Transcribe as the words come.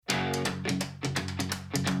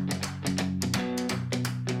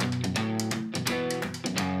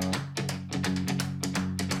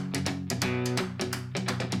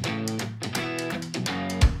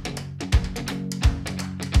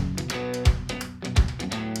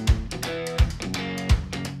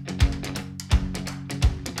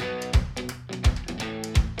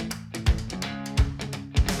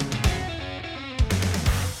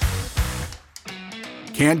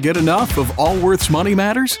Can't get enough of Allworth's Money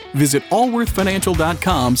Matters? Visit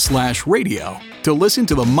allworthfinancial.com/radio to listen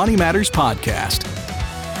to the Money Matters podcast.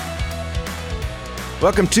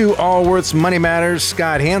 Welcome to Allworth's Money Matters.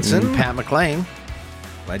 Scott Hansen. Pat McClain.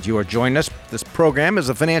 Glad you are joining us. This program is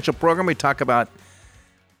a financial program. We talk about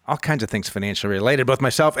all kinds of things financially related. Both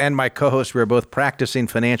myself and my co-host, we are both practicing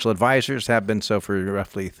financial advisors, have been so for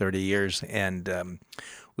roughly 30 years. And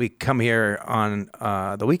we come here on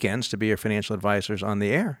the weekends to be your financial advisors on the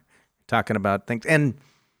air, talking about things. And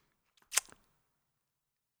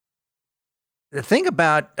the thing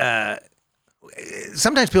about,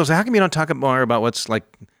 sometimes people say, how come you don't talk more about what's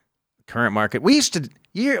like current market? We've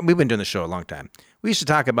been doing the show a long time. We used to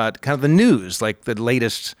talk about kind of the news, like the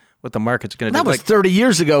latest, what the market's going to do. That was 30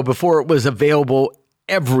 years ago before it was available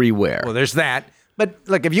everywhere. Well, there's that. But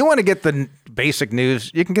like, if you want to get the basic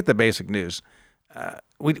news, you can get the basic news.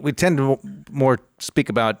 We tend to more speak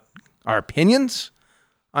about our opinions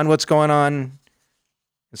on what's going on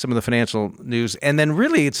in some of the financial news. And then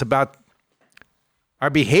really it's about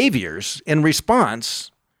our behaviors in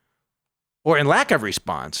response or in lack of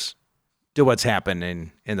response to what's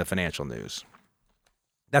happening in the financial news.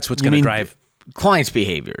 That's what's going to drive clients'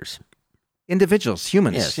 behaviors. Individuals,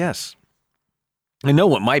 humans, yes. I know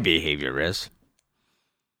what my behavior is.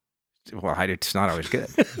 Well, it's not always good.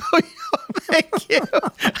 Thank you.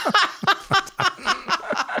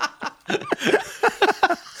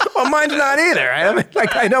 Well, mine's not either. I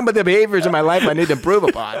know about the behaviors in my life I need to improve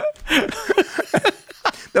upon.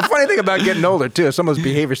 The funny thing about getting older, too, is some of those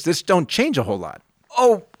behaviors just don't change a whole lot.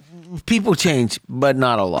 Oh, people change, but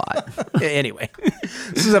not a lot. Anyway,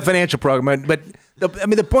 this is a financial program, but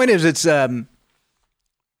the point is, it's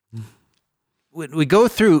we go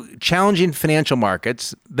through challenging financial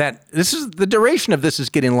markets. That this is the duration of this is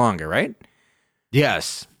getting longer, right?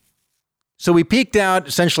 Yes. So we peaked out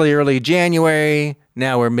essentially early January.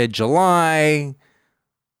 Now we're mid-July.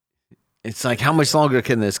 It's like, how much longer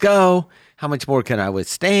can this go? How much more can I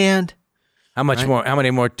withstand? How much more? How many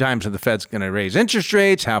more times are the Fed's going to raise interest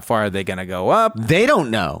rates? How far are they going to go up? They don't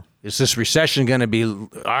know. Is this recession going to be?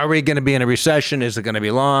 Are we going to be in a recession? Is it going to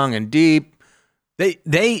be long and deep? Is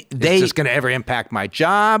this going to ever impact my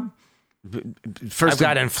job? I've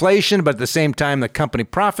got inflation, but at the same time, the company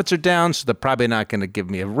profits are down, so they're probably not going to give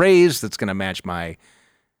me a raise that's going to match my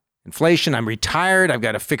inflation. I'm retired. I've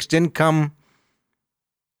got a fixed income,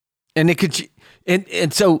 and it could,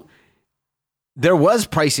 and so. There was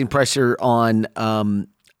pricing pressure on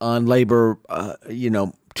labor,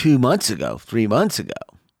 2 months ago, 3 months ago,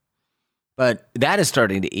 but that is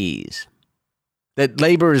starting to ease. That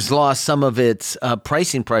labor has lost some of its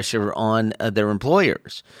pricing pressure on their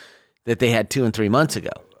employers that they had 2 and 3 months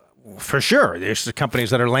ago. For sure, there's the companies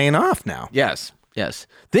that are laying off now. Yes.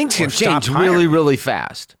 Things can change really, really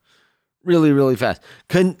fast. Really, really fast.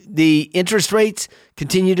 Can the interest rates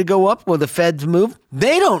continue to go up? Will the Feds move?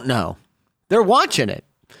 They don't know. They're watching it.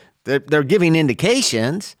 They're giving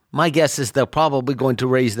indications. My guess is they're probably going to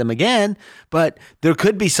raise them again, but there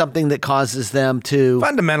could be something that causes them to.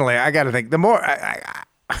 Fundamentally, I got to think the more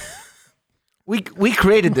we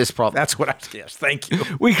created this problem. That's what yes, thank you.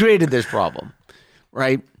 We created this problem,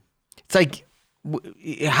 right? It's like,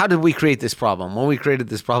 how did we create this problem? Well, we created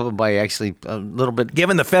this problem by actually a little bit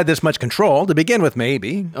giving the Fed this much control to begin with,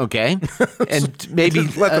 maybe. Okay, and maybe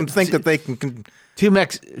let them think that they can. Too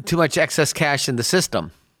much excess cash in the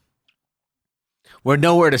system. We're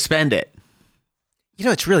nowhere to spend it. You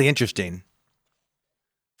know, it's really interesting.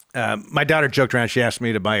 My daughter joked around. She asked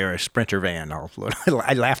me to buy her a Sprinter van.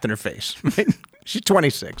 I laughed in her face. Right? She's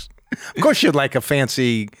 26. Of course, she'd like a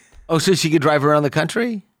fancy. Oh, so she could drive around the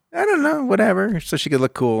country? I don't know, whatever. So she could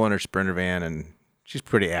look cool in her Sprinter van, and she's a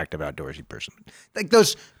pretty active, outdoorsy person. Like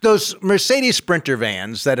those Mercedes Sprinter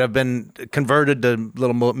vans that have been converted to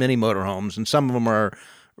little mini motorhomes, and some of them are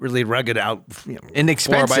really rugged out,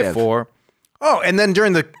 inexpensive. 4x4. Oh, and then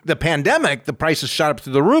during the pandemic, the prices shot up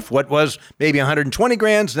through the roof. What was maybe 120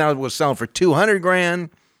 grand, now it was selling for 200 grand.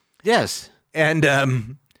 Yes. And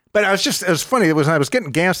but it was funny. I was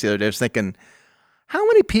getting gas the other day. I was thinking, how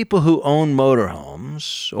many people who own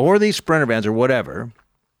motorhomes or these Sprinter vans or whatever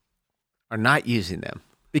are not using them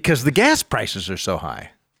because the gas prices are so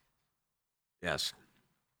high? Yes.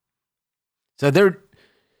 So I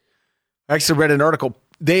actually read an article.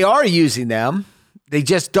 They are using them. They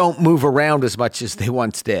just don't move around as much as they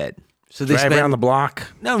once did. So they drive around the block?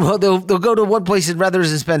 No, they'll go to one place, and rather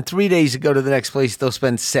than spend 3 days to go to the next place, they'll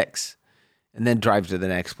spend 6 and then drive to the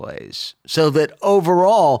next place. So that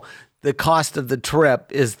overall, the cost of the trip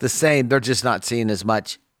is the same. They're just not seeing as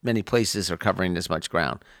much. Many places are covering as much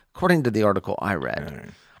ground, according to the article I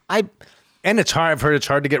read. And it's hard. I've heard it's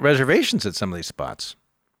hard to get reservations at some of these spots.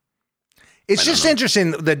 It's just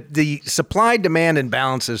interesting that the supply demand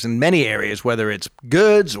imbalances in many areas, whether it's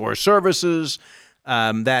goods or services,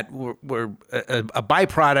 that were a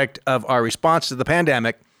byproduct of our response to the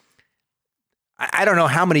pandemic. I don't know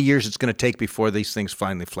how many years it's going to take before these things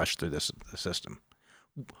finally flush through the system,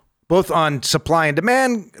 both on supply and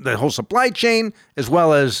demand, the whole supply chain, as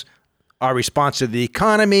well as our response to the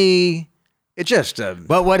economy. It just.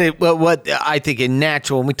 But what I think in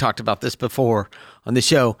natural, and we talked about this before on the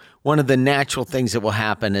show, one of the natural things that will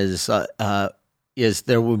happen is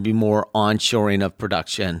there will be more onshoring of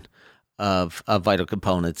production of vital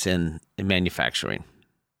components in manufacturing.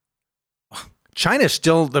 China is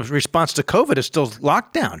still, the response to COVID is still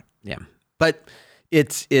lockdown. Yeah, but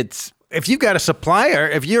it's if you've got a supplier,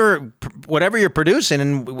 if you're whatever you're producing,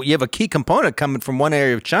 and you have a key component coming from one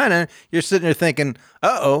area of China, you're sitting there thinking,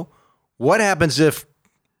 "Uh-oh, what happens if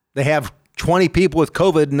they have 20 people with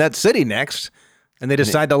COVID in that city next, and they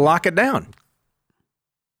decide to lock it down?"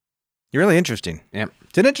 You're really interesting. Yeah,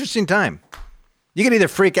 it's an interesting time. You can either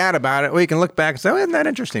freak out about it, or you can look back and say, "Oh, isn't that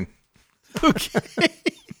interesting?" Okay.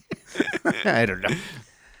 I don't know.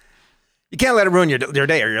 You can't let it ruin your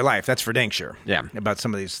day or your life. That's for dang sure. Yeah. About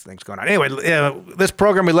some of these things going on. Anyway, this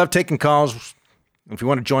program, we love taking calls. If you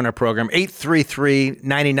want to join our program,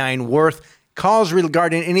 833-99-WORTH. Calls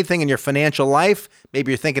regarding anything in your financial life.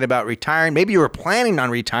 Maybe you're thinking about retiring. Maybe you were planning on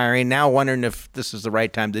retiring, now wondering if this is the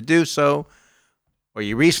right time to do so. Or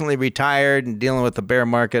you recently retired and dealing with the bear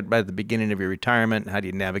market by the beginning of your retirement. How do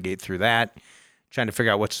you navigate through that? Trying to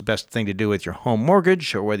figure out what's the best thing to do with your home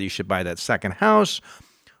mortgage, or whether you should buy that second house.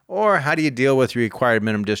 Or how do you deal with your required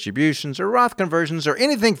minimum distributions or Roth conversions or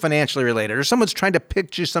anything financially related? Or someone's trying to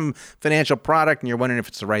pitch you some financial product and you're wondering if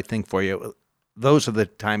it's the right thing for you. Those are the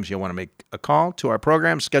times you'll want to make a call to our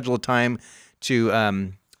program, schedule a time to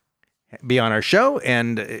be on our show.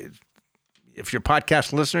 And if you're a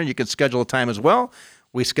podcast listener, you can schedule a time as well.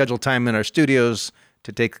 We schedule time in our studios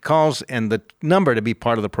to take the calls, and the number to be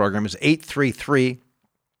part of the program is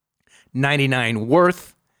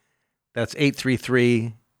 833-99-WORTH. That's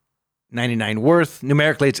 833-99-WORTH.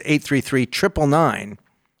 Numerically, it's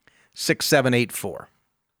 833-999-6784.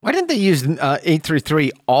 Why didn't they use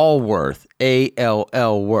 833 Allworth,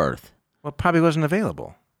 A-L-L Worth? Well, it probably wasn't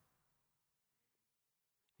available.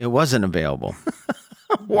 It wasn't available.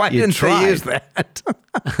 Why didn't they use that?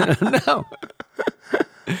 I don't know.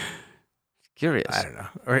 Curious. I don't know.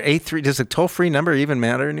 Or 83, does a toll-free number even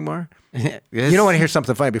matter anymore? Yes. You don't want to hear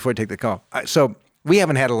something funny before you take the call. So we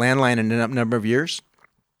haven't had a landline in a number of years.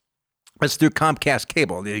 It's through Comcast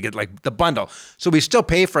Cable. You get like the bundle. So we still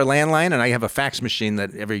pay for a landline, and I have a fax machine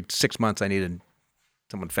that every 6 months I need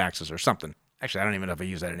someone faxes or something. Actually, I don't even know if I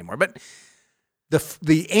use that anymore. But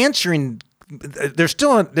the answering, there's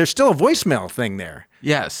still a voicemail thing there.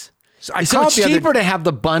 Yes. So it's cheaper to have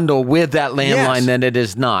the bundle with that landline than it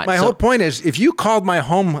is not. My whole point is, if you called my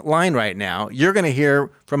home line right now, you're going to hear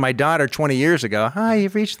from my daughter 20 years ago, "Hi,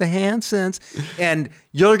 you've reached the Hansons," and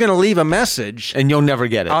you're going to leave a message. And you'll never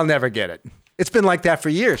get it. I'll never get it. It's been like that for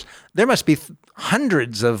years. There must be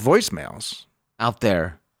hundreds of voicemails out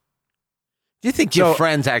there. Do you think your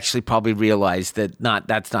friends actually probably realize that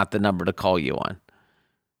that's not the number to call you on?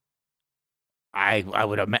 I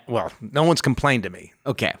would imagine. Well, no one's complained to me.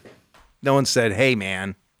 Okay. No one said, "Hey,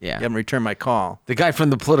 man, you haven't returned my call." The guy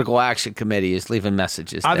from the Political Action Committee is leaving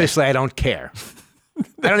messages. Obviously, I don't care.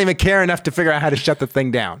 I don't even care enough to figure out how to shut the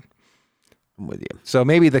thing down. I'm with you. So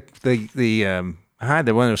maybe the one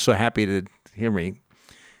that was so happy to hear me.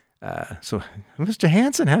 So, Mr.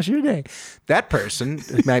 Hanson, how's your day? That person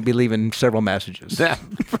might be leaving several messages. That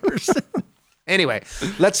person. Anyway,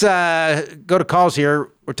 let's go to calls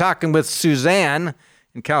here. We're talking with Suzanne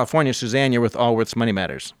in California. Suzanne, you're with Allworth's Money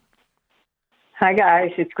Matters. Hi,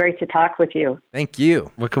 guys. It's great to talk with you. Thank you.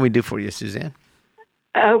 What can we do for you, Suzanne?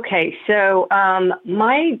 Okay, so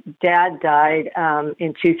my dad died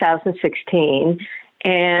in 2016,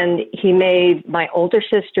 and he made my older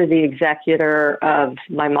sister the executor of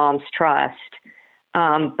my mom's trust,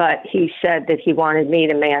 but he said that he wanted me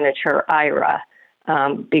to manage her IRA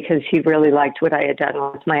because he really liked what I had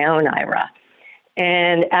done with my own IRA.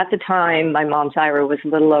 And at the time, my mom's IRA was a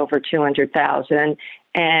little over $200,000,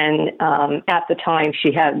 and at the time,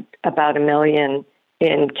 she had about $1 million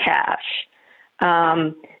in cash.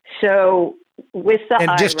 So with the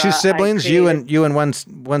and just IRA, two siblings, you and one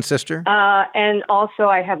sister. And also,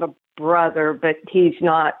 I have a brother, but he's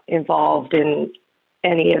not involved in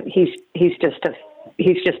any of. He's just a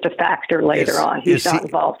factor later on. He's not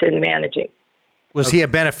involved in managing. Was he a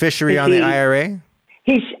beneficiary on the IRA?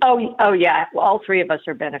 He's oh yeah. All three of us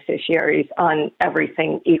are beneficiaries on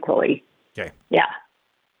everything equally. Okay. Yeah.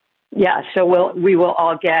 Yeah, so we will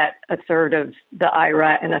all get a third of the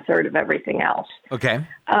IRA and a third of everything else. Okay.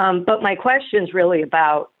 But my question's really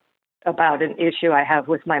about an issue I have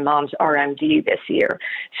with my mom's RMD this year.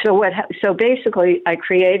 So basically, I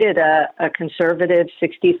created a conservative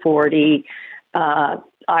 60-40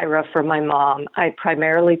 IRA for my mom. I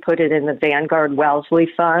primarily put it in the Vanguard Wellesley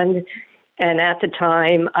Fund. And at the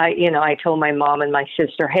time, I told my mom and my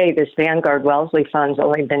sister, hey, this Vanguard Wellesley Fund's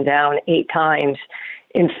only been down 8 times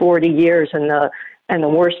in 40 years, and the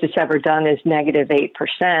worst it's ever done is negative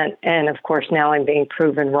 8%. And of course, now I'm being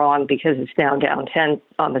proven wrong because it's down 10,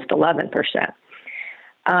 almost 11%.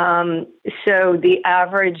 So the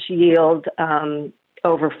average yield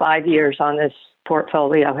over 5 years on this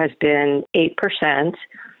portfolio has been 8%.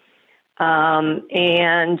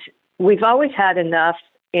 And we've always had enough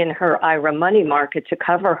in her IRA money market to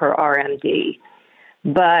cover her RMD.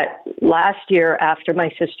 But last year, after my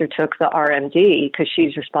sister took the RMD, because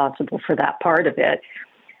she's responsible for that part of it,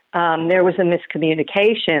 there was a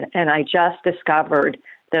miscommunication, and I just discovered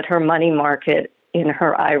that her money market in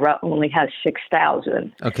her IRA only has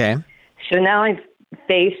 $6,000. Okay. So now I'm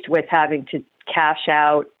faced with having to cash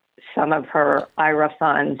out some of her IRA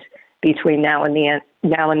funds between now and the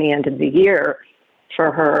end of the year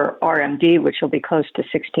for her RMD, which will be close to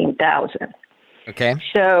 $16,000. Okay.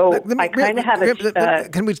 So I kind of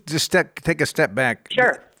have Can we just take a step back?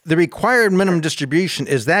 Sure. The required minimum distribution,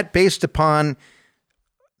 is that based upon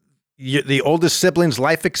the oldest sibling's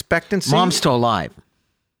life expectancy? Mom's still alive.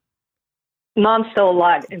 Mom's still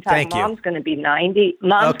alive. In fact, Thank you. Mom's going to be 90.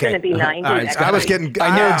 Mom's going to be 90. All right, next Scott, I was week. getting.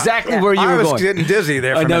 I know exactly where you were I was going. getting dizzy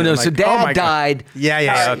there. For a No. minute. So Like, Dad oh my God. died.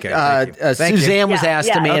 Yeah. Okay. Thank you. Suzanne was Yeah, asked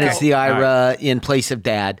to yeah, manage okay. the IRA in place of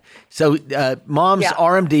Dad. So Mom's Yeah.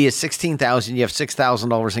 RMD is $16,000. You have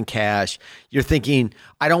 $6,000 in cash. You're thinking,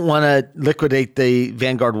 I don't want to liquidate the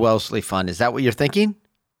Vanguard Wellesley Fund. Is that what you're thinking?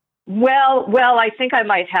 Well, I think I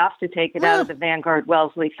might have to take it out of the Vanguard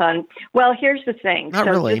Wellesley Fund. Well, here's the thing. Not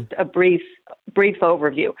so really. Just a brief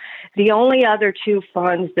overview. The only other 2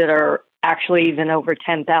 funds that are actually even over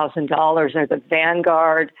 $10,000 are the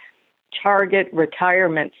Vanguard Target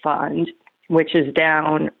Retirement Fund, which is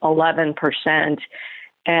down 11%,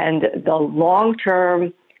 and the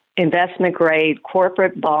long-term investment grade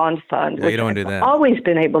corporate bond fund. No, you don't do that.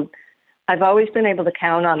 I've always been able to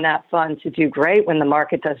count on that fund to do great when the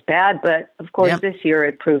market does bad, but of course this year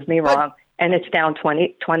it proved me wrong, and it's down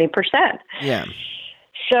 20%. Yeah.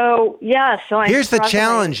 So I'm Here's the struggling,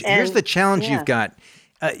 challenge. and- Here's the challenge yeah. you've got.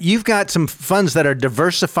 You've got some funds that are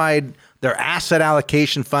diversified. They're asset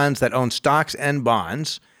allocation funds that own stocks and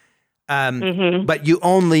bonds, but you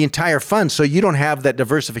own the entire fund, so you don't have that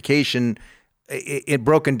diversification it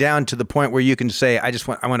broken down to the point where you can say, I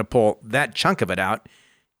want to pull that chunk of it out.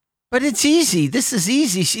 But it's easy. This is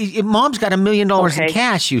easy. Mom's got $1 million in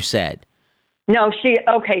cash, you said. No, she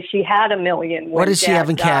had $1 million. What does she have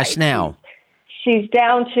in Dad cash died. now? She's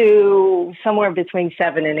down to somewhere between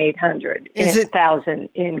 700 and 800 Is it- thousand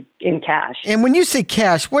in cash. And when you say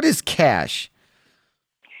cash, what is cash?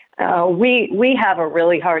 We have a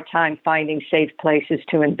really hard time finding safe places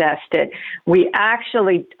to invest it.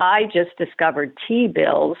 I just discovered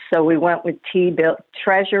T-bills, so we went with T-bill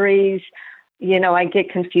treasuries. I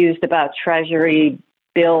get confused about treasury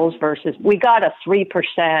bills versus. We got a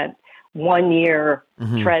 3% 1-year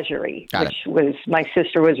treasury, which my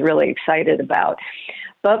sister was really excited about.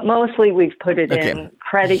 But mostly we've put it in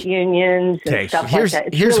credit unions and stuff like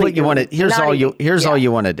that. Here's what you want to. Here's all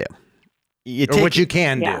you want to do. Or what you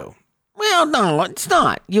can do. Well, no, it's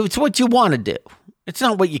not. It's what you want to do. It's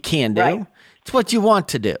not what you can do. Right. It's what you want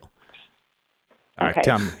to do. All right, Okay.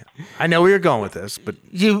 tell me. I know where you're going with this, but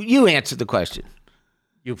You answered the question.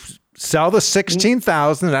 you sell the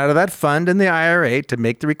 $16,000 out of that fund in the IRA to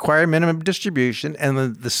make the required minimum distribution, and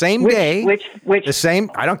the same day, the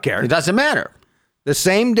same. I don't care. It doesn't matter. The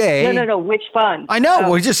same day. No. Which fund? I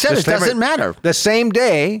know. We just said Just it doesn't matter. The same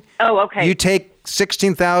day. Oh, okay. You take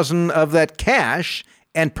 $16,000 of that cash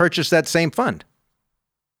and purchase that same fund.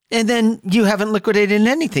 And then you haven't liquidated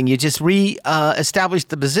anything. You just established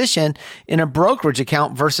the position in a brokerage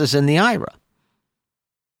account versus in the IRA.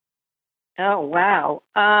 Oh, wow.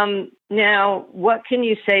 Now, what can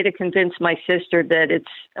you say to convince my sister that it's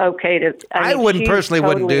okay to? I mean, wouldn't she's personally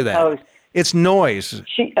wouldn't do totally that. opposed. It's noise.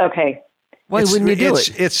 Okay. Why wouldn't you do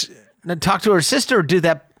it? It's. Now talk to her sister or do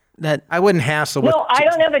that. I wouldn't hassle with. No, I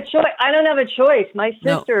don't have a choice. I don't have a choice. My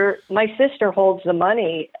No. sister holds the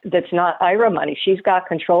money that's not IRA money. She's got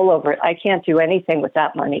control over it. I can't do anything with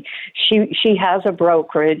that money. She has a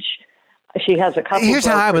brokerage. She has a couple. Here's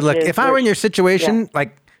how I would look. brokerages If I were in where- your situation,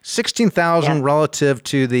 like $16,000 Yeah. relative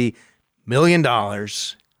to the $1 million,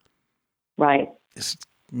 right.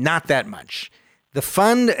 not that much. The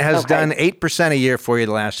fund has done 8% a year for you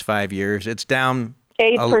the last 5 years. It's down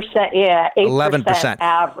 8%. Yeah, 11%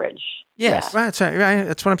 average. Yes. Right,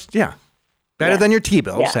 that's what I'm. Better than your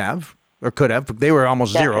T-bills have or could have. They were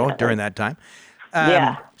almost zero during that time.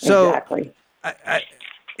 So exactly.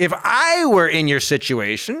 If I were in your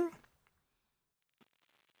situation,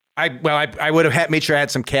 I would have made sure I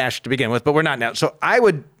had some cash to begin with, but we're not now. So I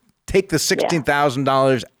would take the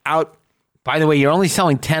 $16,000 out. By the way, you're only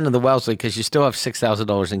selling 10 of the Wellesley because you still have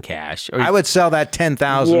 $6,000 in cash. I would sell that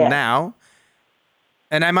 $10,000 now.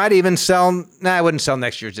 And I might even sell. I wouldn't sell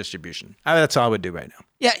next year's distribution. That's all I would do right now.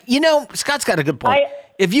 Yeah, Scott's got a good point.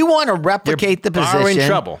 If you want to replicate the position, borrowing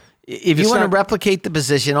trouble. If you want to replicate the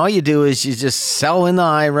position, all you do is you just sell in the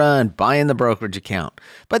IRA and buy in the brokerage account.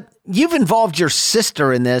 But you've involved your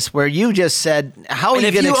sister in this, where you just said, "How are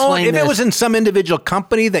you going to explain this?" If it was in some individual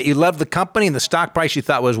company that you loved the company and the stock price you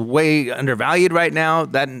thought was way undervalued right now,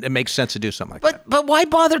 that it makes sense to do something like that. But why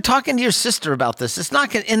bother talking to your sister about this? It's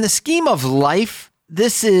not going in the scheme of life.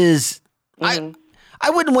 This is, I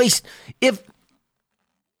wouldn't waste,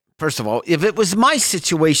 first of all, if it was my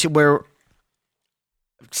situation where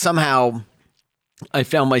somehow I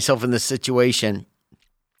found myself in this situation,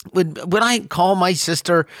 would I call my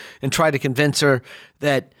sister and try to convince her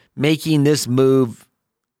that making this move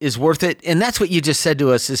is worth it? And that's what you just said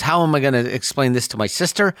to us, is how am I going to explain this to my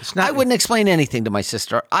sister? I wouldn't explain anything to my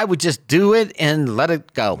sister. I would just do it and let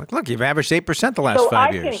it go. Look, you've averaged 8% the last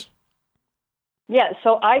 5 years.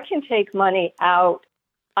 So I can take money out.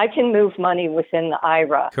 I can move money within the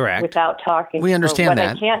IRA. Correct. Without talking. We understand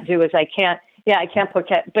that. What I can't do is I can't put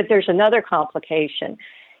cash. But there's another complication.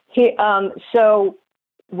 So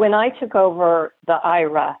when I took over the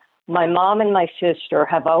IRA, my mom and my sister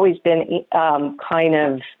have always been kind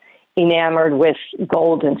of enamored with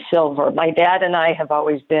gold and silver. My dad and I have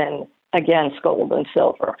always been against gold and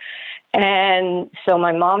silver. And so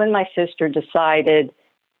my mom and my sister decided,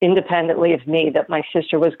 independently of me, that my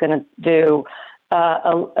sister was going to do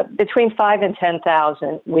between $5,000 and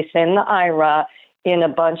 $10,000 within the IRA in a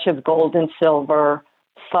bunch of gold and silver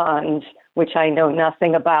funds, which I know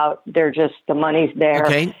nothing about. They're just, the money's there.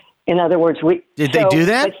 Okay. In other words, they do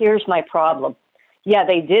that? But here's my problem. Yeah,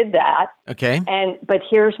 they did that. Okay. But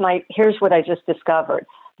here's what I just discovered.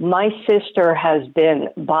 My sister has been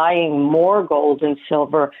buying more gold and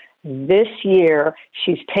silver this year.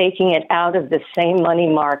 She's taking it out of the same money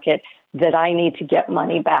market that I need to get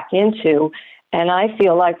money back into. And I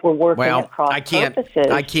feel like we're working at cross purposes.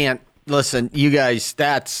 I can't. Listen, you guys,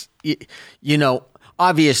 that's,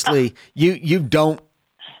 obviously you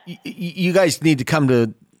guys need to come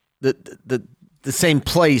to the same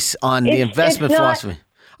place on the investment philosophy.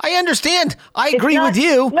 I understand. I agree with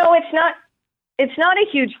you. No, it's not. It's not a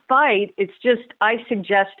huge fight. It's just I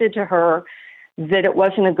suggested to her that it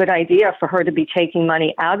wasn't a good idea for her to be taking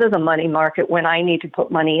money out of the money market when I need to put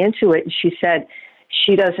money into it. And she said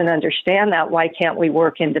she doesn't understand that. Why can't we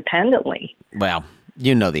work independently? Well,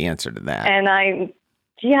 you know the answer to that. And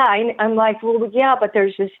I'm like, well, yeah, but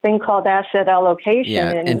there's this thing called asset allocation. Yeah,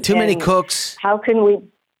 and too many cooks. How can we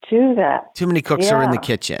do that? Too many cooks are in the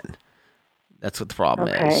kitchen. That's what the problem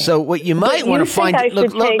is. So what you might want to find,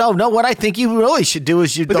 what I think you really should do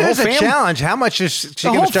is the whole family. A challenge. How much is she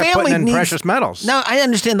going to start putting in precious metals? No, I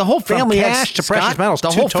understand. The whole family From cash to precious metals.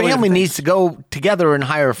 The whole family needs to go together and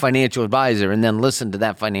hire a financial advisor and then listen to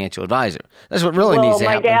that financial advisor. That's what really needs to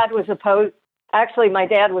happen. My dad was opposed. Actually, my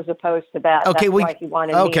dad was opposed to that. Okay, that's why he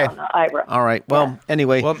wanted me on the IRA. All right. Well,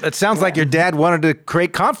 anyway. Well, it sounds like your dad wanted to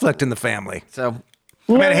create conflict in the family. So.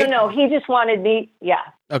 No. He just wanted me. Yeah.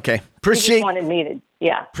 Okay. He just wanted me to.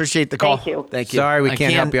 Yeah. Appreciate the call. Thank you. Sorry, we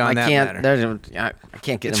can't help you on that matter. I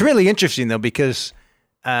can't get. It's really interesting though, because,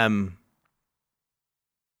 to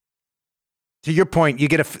your point, you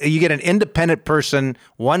get an independent person,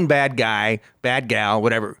 one bad guy, bad gal,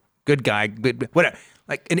 whatever, good guy, good whatever,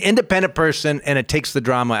 like an independent person, and it takes the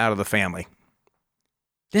drama out of the family.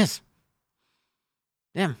 Yes.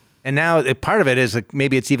 Yeah. And now part of it is like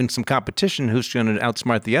maybe it's even some competition. Who's going to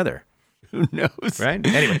outsmart the other? Who knows? Right?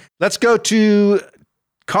 Anyway, let's go to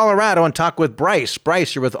Colorado and talk with Bryce.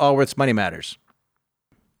 Bryce, you're with Allworth's Money Matters.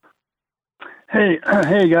 Hey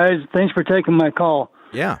guys, thanks for taking my call.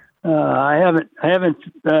 Yeah. I haven't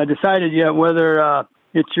decided yet whether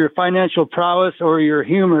it's your financial prowess or your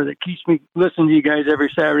humor that keeps me listening to you guys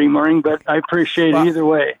every Saturday morning, but I appreciate it either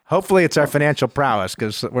way. Hopefully it's our financial prowess,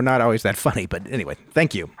 because we're not always that funny. But anyway,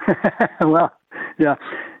 thank you. Well, yeah.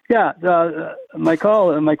 My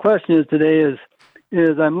question is today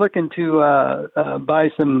is I'm looking to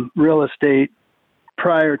buy some real estate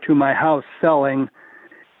prior to my house selling,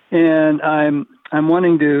 and I'm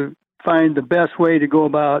wanting to find the best way to go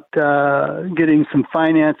about getting some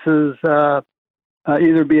finances,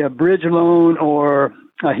 either be a bridge loan or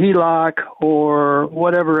a HELOC or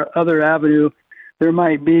whatever other avenue there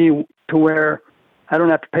might be to where I don't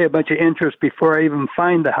have to pay a bunch of interest before I even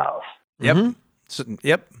find the house. Yep.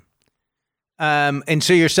 Yep. And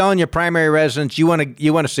so you're selling your primary residence. You want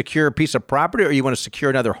to secure a piece of property, or you want to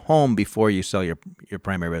secure another home before you sell your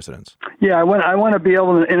primary residence? Yeah, I want to be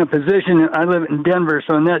able to, in a position. I live in Denver,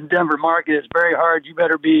 so in that Denver market, it's very hard. You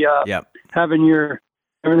better be having your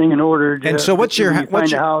everything in order. And so, what's your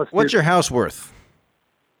house worth?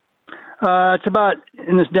 It's about,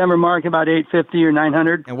 in this Denver market, about $850 or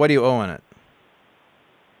 $900. And what do you owe on it?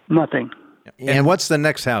 Nothing. And what's the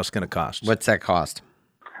next house going to cost? What's that cost?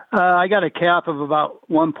 I got a cap of about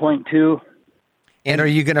 1.2. And are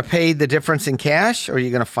you going to pay the difference in cash, or are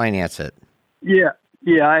you going to finance it? Yeah.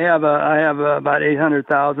 I have about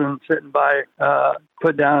 $800,000 sitting by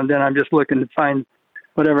put down, and then I'm just looking to find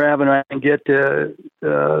whatever avenue I can get to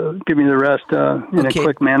give me the rest in a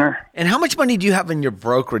quick manner. And how much money do you have in your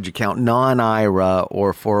brokerage account, non-IRA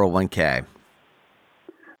or 401k?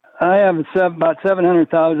 I have about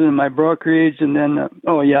 $700,000 in my brokerage, and then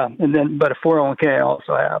but a 401k I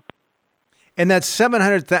also have. And that's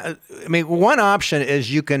 $700,000. I mean, one option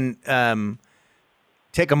is you can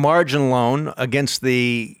take a margin loan against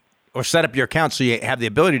or set up your account so you have the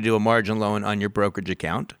ability to do a margin loan on your brokerage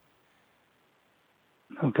account.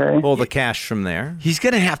 Okay. Pull the cash from there. He's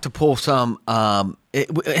going to have to pull some. How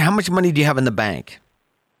much money do you have in the bank?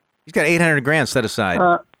 He's got $800,000 set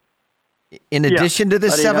aside. In addition to the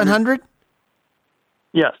 700?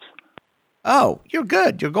 Yes. Oh, you're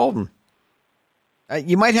good. You're golden.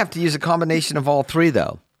 You might have to use a combination of all three,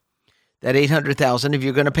 though. That $800,000, if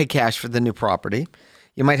you're going to pay cash for the new property,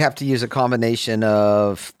 you might have to use a combination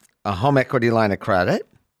of a home equity line of credit,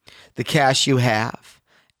 the cash you have,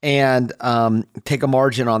 and take a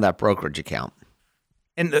margin on that brokerage account.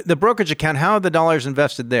 And the brokerage account, how are the dollars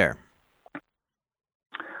invested there?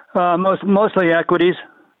 Mostly equities.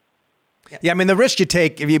 Yeah, I mean, the risk you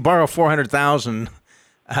take if you borrow $400,000,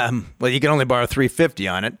 you can only borrow $350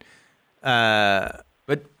 on it.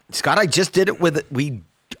 But Scott, I just did it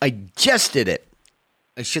I just did it.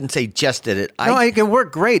 I shouldn't say just did it. No, it can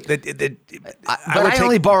work great. I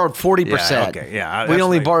only borrowed 40%. Yeah, okay, yeah. We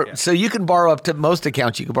only borrow. Yeah. So you can borrow up to most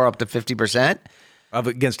accounts. You can borrow up to 50%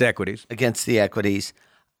 against equities. Against the equities.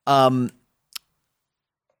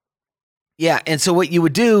 Yeah, and so what you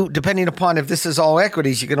would do, depending upon if this is all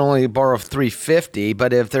equities, you can only borrow $350.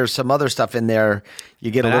 But if there's some other stuff in there, you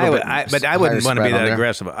get a little bit. But I wouldn't want to be that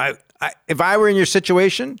aggressive. If I were in your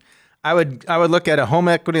situation, I would look at a home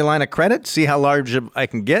equity line of credit, see how large I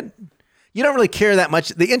can get. You don't really care that much.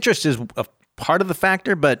 The interest is a part of the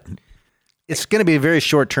factor, but it's going to be a very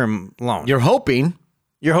short-term loan. You're hoping.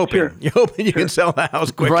 Sure. You're hoping you can sell the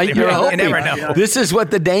house quickly. Right, you're hoping. You never know. This is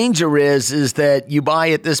what the danger is that you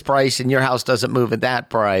buy at this price and your house doesn't move at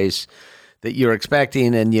that price that you're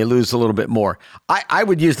expecting, and you lose a little bit more. I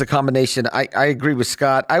would use the combination. I agree with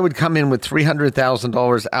Scott. I would come in with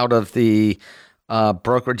 $300,000 out of the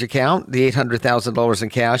brokerage account, the $800,000 in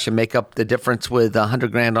cash, and make up the difference with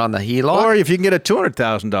 $100,000 on the HELOC. Or if you can get a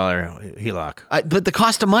 $200,000 HELOC. But the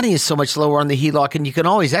cost of money is so much lower on the HELOC, and you can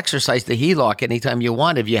always exercise the HELOC anytime you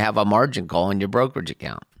want if you have a margin call in your brokerage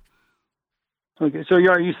account. Okay, so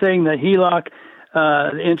are you saying the HELOC,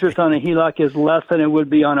 the interest on a HELOC is less than it would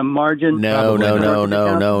be on a margin? No.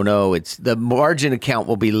 It's the margin account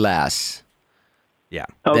will be less. Yeah.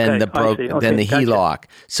 Than the HELOC.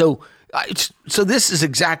 So this is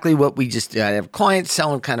exactly what we just did. I have clients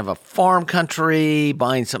selling kind of a farm country,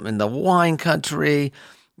 buying something in the wine country,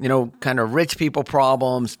 kind of rich people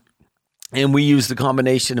problems. And we use the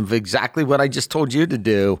combination of exactly what I just told you to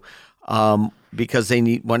do because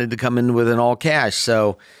they wanted to come in with an all cash.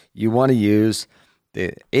 So you want to use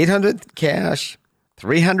the $800 cash,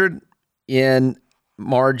 $300 in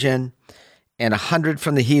margin, and $100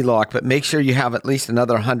 from the HELOC, but make sure you have at least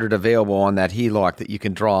another $100 available on that HELOC that you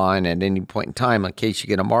can draw on at any point in time in case you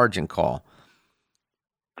get a margin call.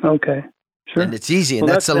 Okay, sure. And it's easy, and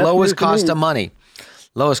that's the lowest cost of money.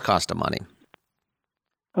 Lowest cost of money.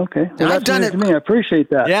 Okay, well, I've done it. I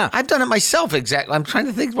appreciate that. Yeah, I've done it myself. Exactly. I'm trying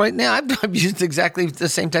to think right now. I've used exactly the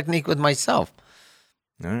same technique with myself.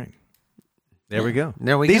 All right, there we go.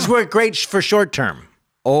 These work great for short term.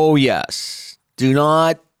 Oh yes. Do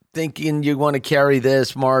not thinking you want to carry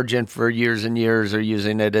this margin for years and years, or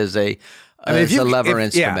using it as a lever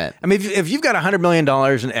instrument. Yeah. I mean, if you've got $100 million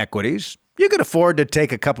in equities, you could afford to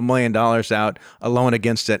take a couple $1 million out, a loan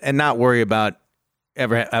against it, and not worry about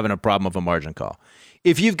ever having a problem of a margin call.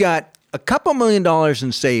 If you've got a couple $1 million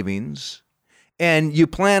in savings and you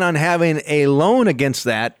plan on having a loan against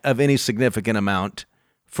that of any significant amount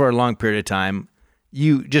for a long period of time,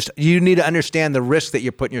 you need to understand the risk that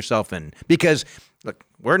you're putting yourself in. Because look,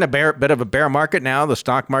 we're in a bit of a bear market now. The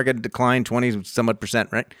stock market declined 20 somewhat percent,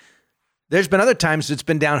 right? There's been other times it's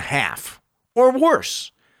been down half or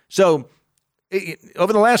worse. So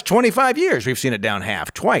over the last 25 years, we've seen it down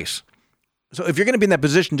half twice. So if you're going to be in that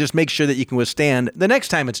position, just make sure that you can withstand the next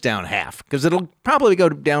time it's down half, because it'll probably go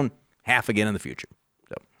down half again in the future.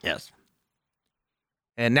 So Yes.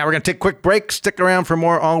 And now we're going to take a quick break. Stick around for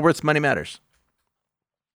more Allworth's Money Matters.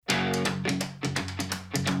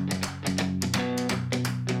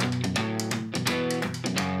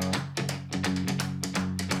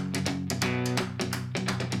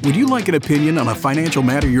 Would you like an opinion on a financial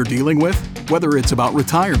matter you're dealing with? Whether it's about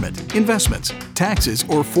retirement, investments, taxes,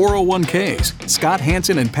 or 401ks, Scott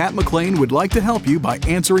Hansen and Pat McLean would like to help you by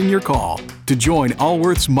answering your call. To join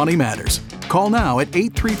Allworth's Money Matters, call now at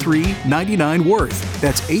 833-99-WORTH.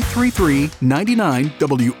 That's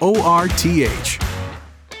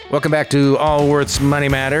 833-99-WORTH. Welcome back to Allworth's Money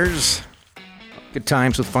Matters. Good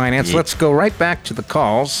times with finance. Let's go right back to the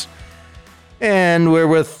calls. And we're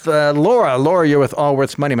with Laura. Laura, you're with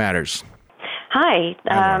Allworth's Money Matters. Hi.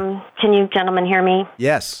 Can you gentlemen hear me?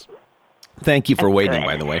 Yes. Thank you for That's waiting, good.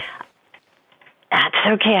 by the way. That's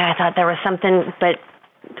okay. I thought there was something, but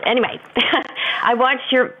anyway, I watch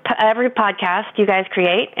every podcast you guys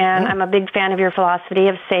create, and I'm a big fan of your philosophy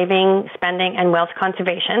of saving, spending, and wealth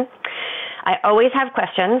conservation. I always have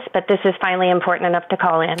questions, but this is finally important enough to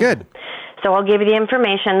call in. Good. So I'll give you the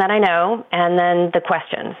information that I know, and then the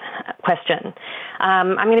question.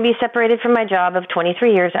 I'm going to be separated from my job of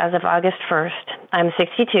 23 years as of August 1st. I'm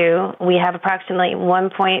 62. We have approximately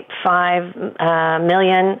 1.5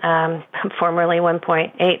 million, formerly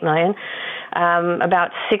 1.8 million,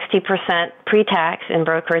 about 60% pre-tax in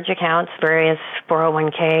brokerage accounts, various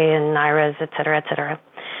 401k and IRAs, et cetera, et cetera.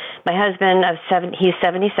 My husband, he's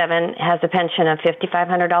 77, has a pension of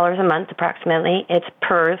 $5,500 a month approximately. It's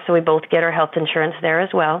PERS, so we both get our health insurance there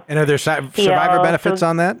as well. And are there survivor benefits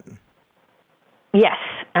on that? Yes.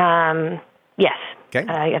 Yes. Okay.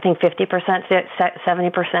 I think 50%,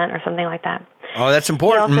 70% or something like that. Oh, that's He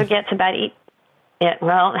important. also gets about Yeah,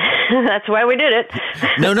 well, that's why we did it.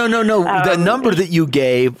 No. The number that you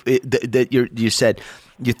gave, that you said,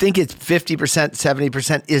 you think it's 50%,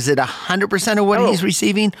 70%. Is it 100% of what he's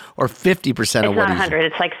receiving, or 50% of It's what not he's? 100.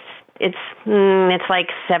 It's like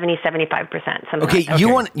 70, 75%. Okay, you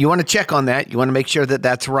want to check on that. You want to make sure that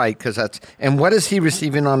that's right, because that's. And what is he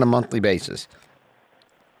receiving on a monthly basis?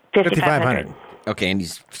 $5,500. Okay, and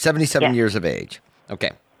he's 77 years of age.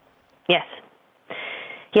 Okay. Yes.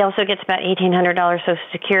 He also gets about $1,800 Social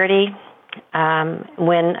Security.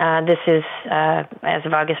 When this is as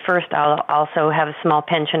of August 1st, I'll also have a small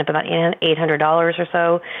pension of about $800 or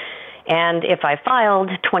so. And if I filed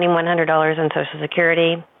 $2,100 in Social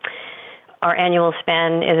Security, our annual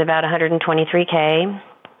spend is about $123K.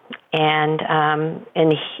 And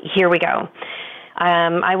here we go.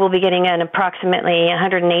 I will be getting an approximately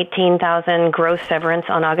 $118,000 gross severance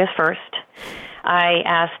on August 1st. I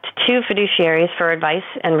asked 2 fiduciaries for advice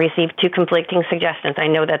and received 2 conflicting suggestions. I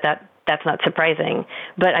know that's not surprising,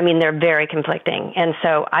 but I mean, they're very conflicting. And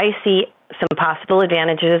so I see some possible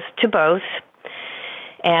advantages to both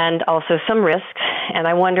and also some risks. And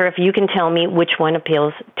I wonder if you can tell me which one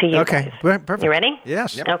appeals to you guys. Perfect. You ready?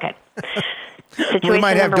 Yes. Yep. Okay. We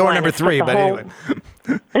might have door number 3, but anyway.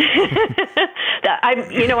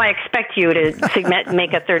 I expect you to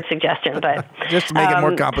make a third suggestion, but just to make it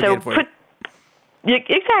more complicated for you.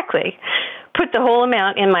 Exactly. Put the whole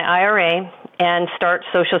amount in my IRA and start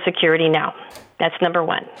Social Security now. That's number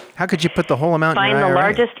 1. How could you put the whole amount in Find your the IRA?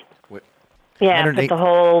 largest. Yeah, put the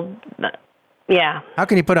whole. Yeah. How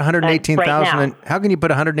can you put $118,000 right in? How can you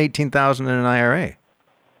put $118,000 in an IRA?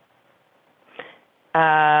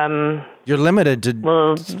 You're limited to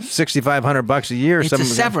 $6,500 a year. It's a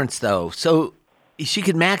severance, though, so she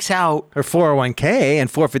could max out her 401k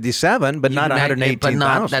and 457, but not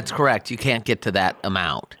 $118,000. That's correct. You can't get to that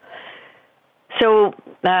amount. So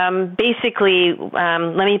basically,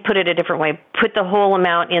 let me put it a different way. Put the whole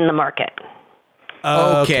amount in the market.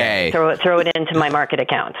 Okay. Throw it into my market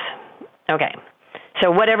accounts. Okay.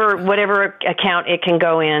 So whatever account it can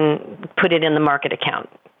go in, put it in the market account.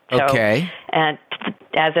 So, okay. And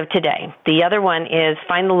as of today, the other one is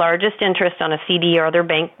find the largest interest on a CD or other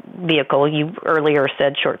bank vehicle. You earlier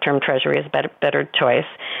said short-term treasury is a better choice.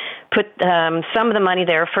 Put some of the money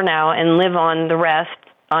there for now and live on the rest.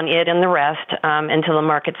 Until the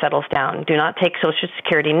market settles down. Do not take Social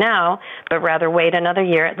Security now, but rather wait another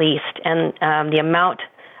year at least. And the amount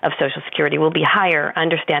of Social Security will be higher,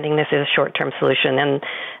 understanding this is a short-term solution and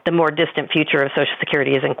the more distant future of Social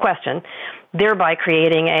Security is in question, thereby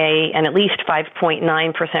creating an at least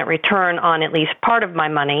 5.9% return on at least part of my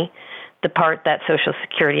money, the part that Social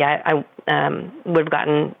Security I would have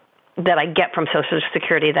gotten, that I get from Social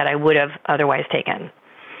Security that I would have otherwise taken.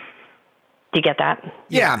 Do you get that?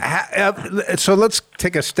 Yeah. So let's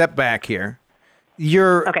take a step back here.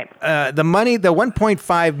 Okay. The money, the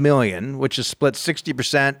 $1.5 million, which is split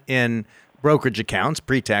 60% in brokerage accounts,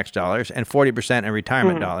 pre-tax dollars, and 40% in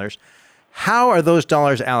retirement dollars. How are those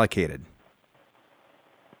dollars allocated?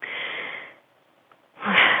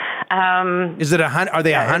 Is it are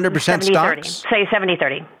they 100% stocks? Say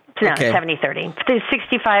 70-30. No, Okay. 70-30.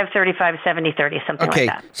 65-35, 70-30, something Okay,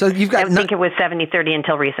 like that. so you've got I think it was 70-30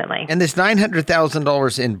 until recently. And this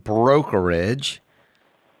 $900,000 in brokerage.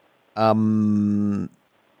 How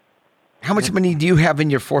much money do you have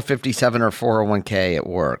in your 457 or 401k at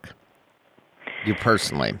work? You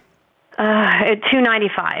personally? At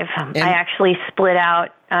 295, I actually split out.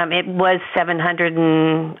 It was 700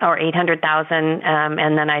 or 800,000,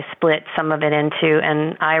 and then I split some of it into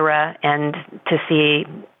an IRA and to see.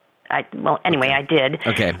 I did.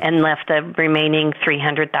 Okay. And left the remaining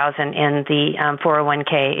 300,000 in the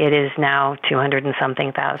 401k. It is now 200 and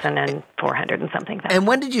something thousand and 400 and something thousand. And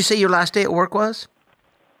when did you say your last day at work was?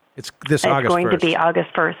 It's this August 1st. It's going to be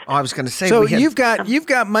August 1st. Oh, I was going to say. So you've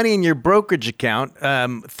got money in your brokerage account.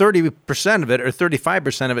 30% of it or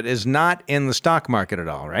 35% of it is not in the stock market at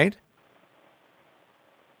all, right?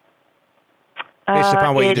 Based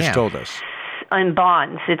upon what you just told us. In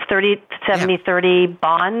bonds, it's 70-30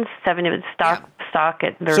 bonds, 70 stock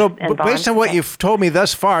versus So and bonds. based on what you've told me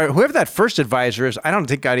thus far, whoever that first advisor is, I don't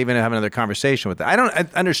think I'd even have another conversation with that. I don't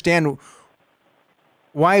understand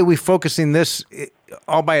why are we focusing this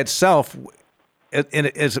all by itself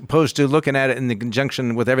as opposed to looking at it in the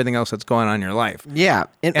conjunction with everything else that's going on in your life. Yeah.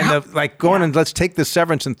 And and let's take the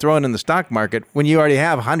severance and throw it in the stock market when you already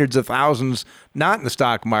have hundreds of thousands not in the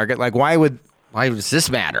stock market. Like, why does this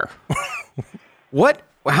matter?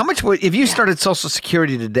 How much if you started Social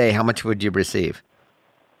Security today, how much would you receive?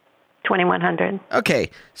 $2,100. Okay.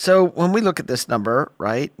 So when we look at this number,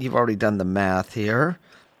 right, you've already done the math here.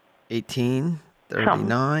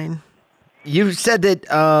 1839. You said that,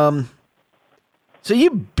 so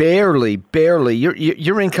you barely,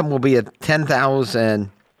 your income will be at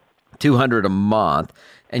 $10,200 a month,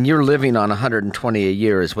 and you're living on $120 a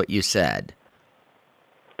year is what you said.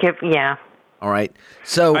 Yeah. All right.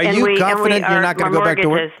 So are you confident you're not going to go back to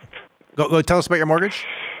work? Go tell us about your mortgage.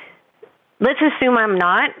 Let's assume I'm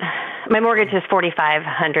not. My mortgage is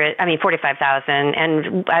 $45,000,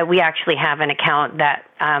 and we actually have an account that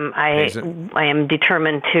I am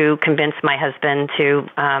determined to convince my husband to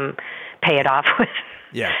pay it off with.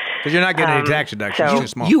 Yeah, because you're not getting any tax deductions. So it's too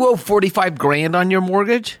small. You owe $45,000 on your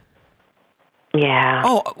mortgage? Yeah.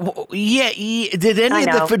 Oh, yeah. Did any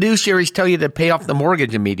of the fiduciaries tell you to pay off the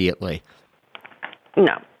mortgage immediately?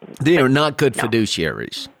 No. They are not good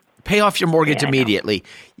fiduciaries. Pay off your mortgage immediately.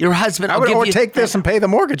 Your husband. I would take this and pay the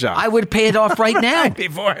mortgage off. I would pay it off right now.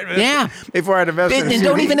 Before I'd invest in And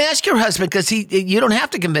don't even ask your husband because you don't have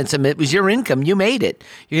to convince him. It was your income. You made it.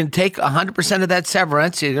 You're going to take 100% of that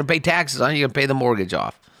severance. You're going to pay taxes on it. You're going to pay the mortgage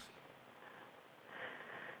off.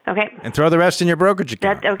 Okay. And throw the rest in your brokerage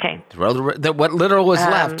account. Okay. Throw what little was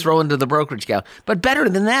left, throw into the brokerage account. But better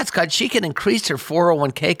than that, Scott, she can increase her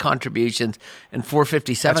 401k contributions and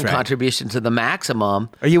 457 contributions to the maximum.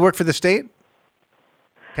 Are you work for the state?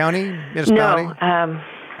 County? Municipality? No.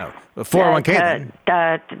 401k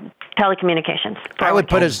then. Telecommunications. I would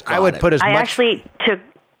put as much. I actually took.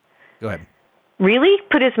 Go ahead. Really?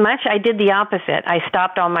 Put as much? I did the opposite. I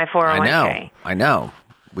stopped all my 401k. I know.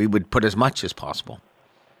 We would put as much as possible.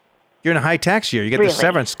 You're in a high tax year. You get the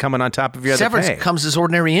severance coming on top of your other pay. Severance comes as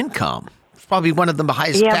ordinary income. It's probably one of the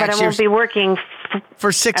highest tax years. Yeah, but I won't be working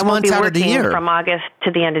for 6 months out of the year. From August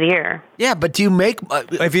to the end of the year. Yeah, but do you make...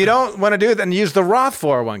 if you don't want to do it, then use the Roth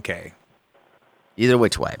 401k. Either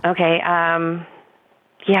which way. Okay. I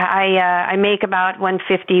make about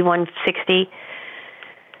 $150,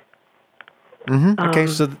 $160. Okay,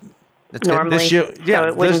 so... Normally, so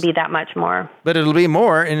it wouldn't be that much more. But it'll be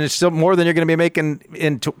more, and it's still more than you're going to be making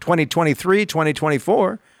in 2023,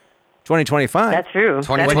 2024, 2025. That's true.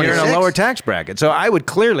 When you're in a lower tax bracket. So I would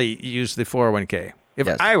clearly use the 401k if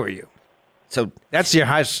I were you. So that's your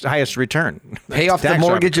highest return. Pay off the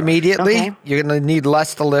mortgage immediately. Okay. You're going to need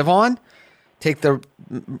less to live on. Take the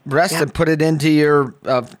rest and put it into your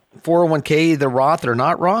 401k, either Roth or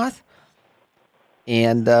not Roth.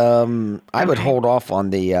 And I would hold off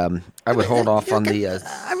on the.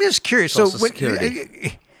 I'm just curious. Social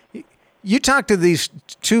Security. You talked to these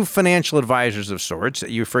two financial advisors of sorts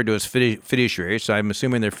that you referred to as fiduciaries, so I'm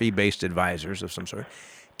assuming they're fee-based advisors of some sort.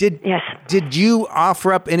 Yes. Did you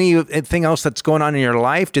offer up anything else that's going on in your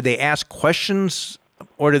life? Did they ask questions,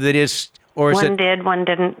 or did they just, or is one it? Did, one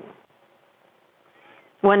didn't.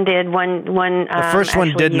 One did, one. The first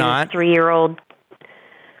one did not. 3-year-old.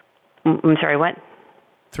 I'm sorry, what?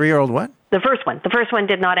 3-year-old what? The first one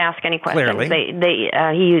did not ask any questions. Clearly.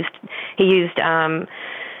 He used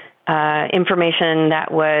information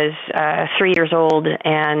that was 3 years old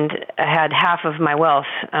and had half of my wealth.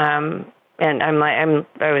 And I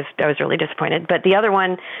was really disappointed. But the other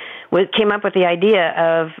one came up with the idea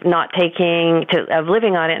of of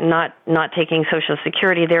living on it and not taking Social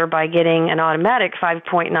Security, thereby getting an automatic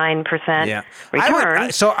 5.9% return.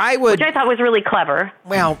 Which I thought was really clever.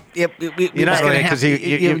 Well, you're not really, because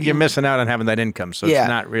you're missing out on having that income, so it's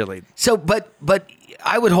not really. So, but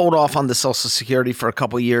I would hold off on the Social Security for a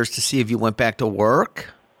couple of years to see if you went back to work.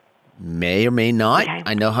 May or may not. Okay.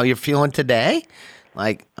 I know how you're feeling today.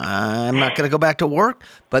 Like, I'm not going to go back to work,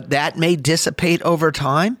 but that may dissipate over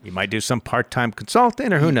time. You might do some part-time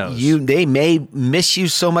consulting, or who knows? They may miss you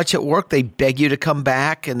so much at work, they beg you to come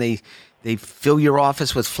back, and they fill your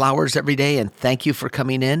office with flowers every day and thank you for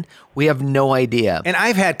coming in. We have no idea. And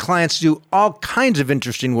I've had clients do all kinds of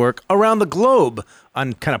interesting work around the globe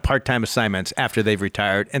on kind of part-time assignments after they've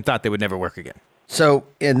retired and thought they would never work again. So,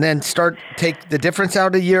 and then take the difference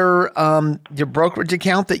out of your brokerage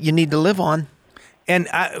account that you need to live on. And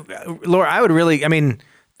Laura,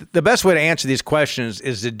 the best way to answer these questions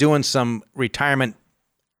is to doing some retirement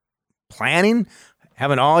planning,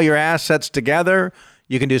 having all your assets together.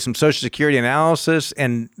 You can do some Social Security analysis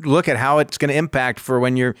and look at how it's going to impact for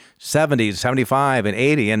when you're 70, 75, and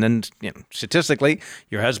 80. And then statistically,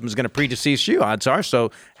 your husband's going to predecease you, odds are.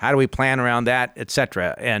 So how do we plan around that, et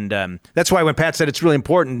cetera? And that's why when Pat said it's really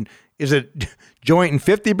important, is it joint in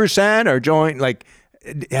 50% or joint, like,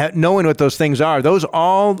 knowing what those things are,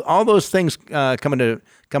 all those things come into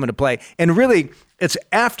play. And really, it's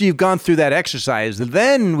after you've gone through that exercise,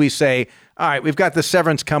 then we say, all right, we've got the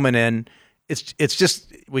severance coming in. It's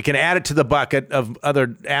just, we can add it to the bucket of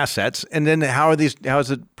other assets, and then how is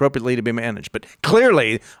it appropriately to be managed? But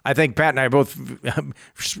clearly, I think Pat and I are both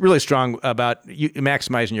really strong about you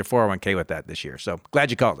maximizing your 401k with that this year. So glad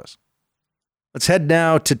you called us. Let's head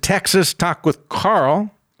now to Texas, talk with Carl.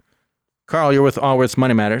 Carl, you're with Allworth's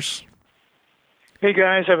Money Matters. Hey,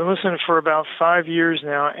 guys. I've been listening for about 5 years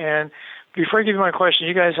now, and before I give you my question,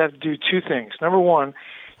 you guys have to do two things. Number one,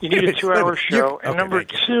 you need a 2-hour show, and number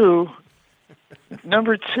two,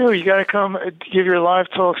 you got to come give your live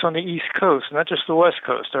talks on the East Coast, not just the West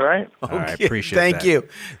Coast, all right? Okay. I appreciate that.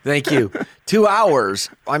 Thank you. 2 hours.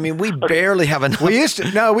 I mean, we barely have enough. We used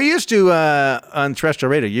to on terrestrial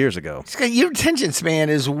radio years ago. Your attention span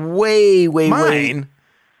is way Mine?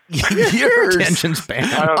 Yours. Attention span.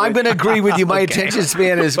 I'm going to agree with you. My attention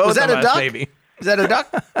span is. Both was that a duck? Maybe. Is that a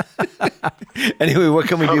duck? Anyway, what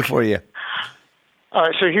can we do for you? All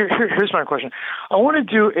right. So here's my question. I want to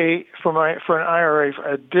do for an IRA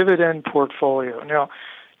a dividend portfolio. Now,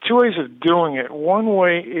 two ways of doing it. One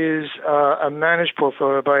way is a managed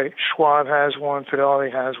portfolio by Schwab has one,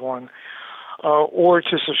 Fidelity has one, or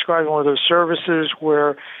to subscribe to one of those services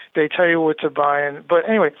where they tell you what to buy. But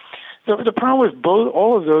anyway. The problem with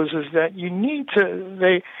all of those is that you need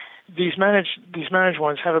to these managed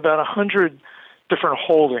ones have about 100 different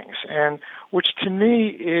holdings, and which to me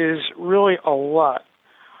is really a lot.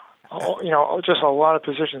 Just a lot of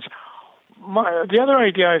positions. The other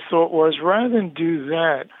idea I thought was, rather than do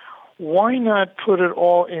that, why not put it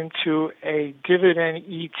all into a dividend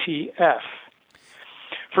ETF?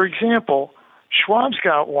 For example, Schwab's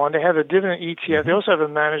got one. They have a dividend ETF. Mm-hmm. They also have a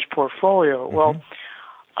managed portfolio. Mm-hmm. Well,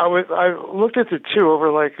 I looked at the two over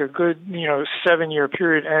like a good 7-year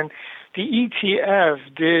period, and the ETF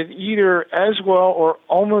did either as well or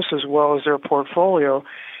almost as well as their portfolio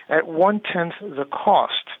at 1/10 the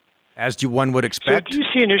cost. As one would expect. So do you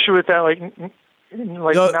see an issue with that,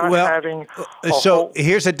 having?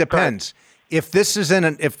 Here's it depends. If this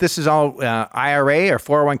is all IRA or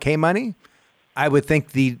 401k money, I would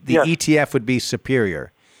think the yes. ETF would be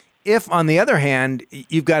superior. If, on the other hand,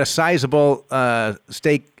 you've got a sizable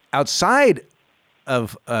stake outside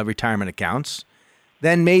of retirement accounts,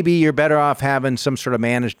 then maybe you're better off having some sort of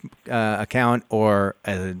managed account or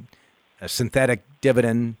a synthetic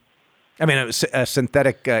dividend. A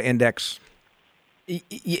synthetic index.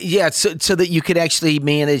 Yeah, so that you could actually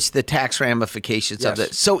manage the tax ramifications of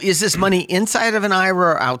it. So is this money inside of an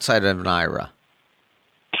IRA or outside of an IRA?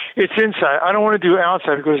 It's inside. I don't want to do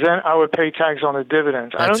outside because then I would pay tax on the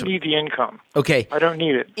dividends. I don't need the income. Okay. I don't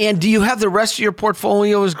need it. And do you have the rest of your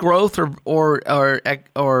portfolio as growth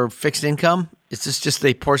or fixed income? Is this just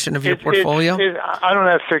a portion of your portfolio? I don't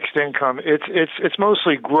have fixed income. It's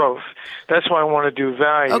mostly growth. That's why I want to do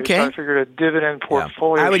value. Okay. So I figured a dividend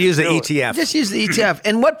portfolio. I would use the should do it. ETF. Just use the ETF.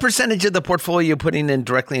 And what percentage of the portfolio are you putting in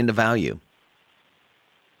directly into value?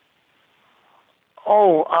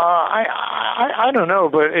 Oh, I don't know,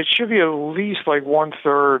 but it should be at least like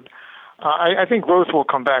 1/3. I think growth will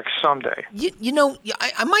come back someday. You know,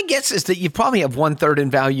 my guess is that you probably have 1/3 in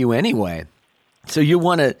value anyway. So you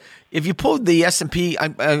want to, if you pulled the S&P, I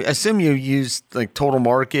assume you used like total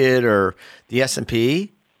market or the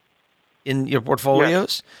S&P in your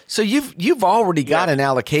portfolios. Yes. So you've already got an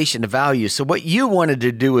allocation to value. So what you wanted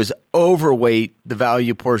to do is overweight the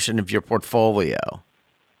value portion of your porportfolio.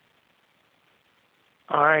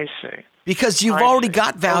 I see. Because you've already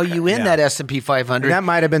got value in that S&P 500. And that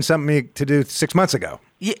might have been something to do 6 months ago.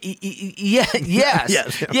 Yes.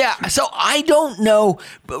 So I don't know.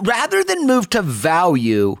 But rather than move to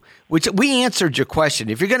value, which we answered your question,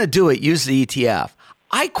 if you're going to do it, use the ETF.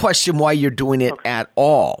 I question why you're doing it at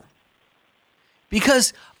all.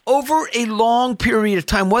 Because over a long period of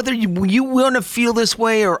time, whether you want to feel this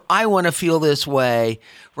way or I want to feel this way,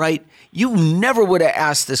 right? You never would have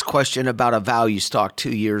asked this question about a value stock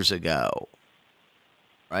 2 years ago,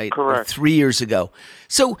 right? Correct. Or 3 years ago.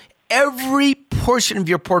 So every portion of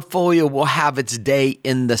your portfolio will have its day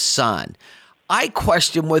in the sun. I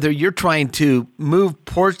question whether you're trying to move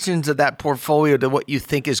portions of that portfolio to what you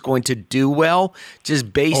think is going to do well,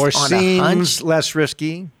 just based on a hunch. Or seems less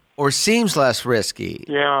risky. Or seems less risky.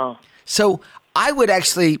 Yeah. So I would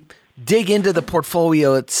actually dig into the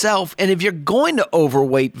portfolio itself. And if you're going to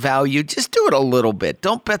overweight value, just do it a little bit.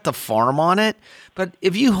 Don't bet the farm on it. But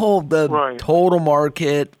if you hold the total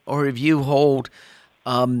market or if you hold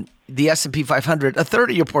the S&P 500, a third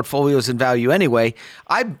of your portfolio is in value anyway.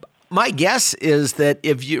 My guess is that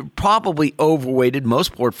if you're probably overweighted,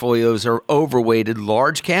 most portfolios are overweighted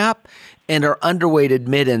large cap and are underweighted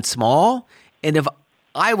mid and small. And if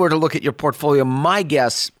I were to look at your portfolio, my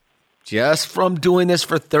guess, just from doing this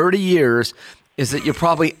for 30 years, is that you're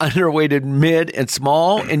probably underweighted mid and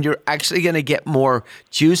small, and you're actually going to get more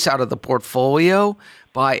juice out of the portfolio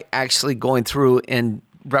by actually going through and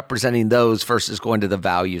representing those versus going to the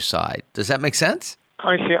value side. Does that make sense?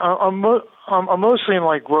 I see. I'm mostly in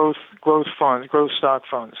like growth funds, growth stock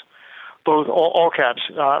funds, both all caps,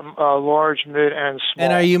 large, mid, and small.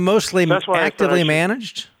 And are you mostly actively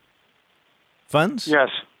managed funds? Yes.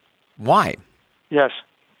 Why? Yes.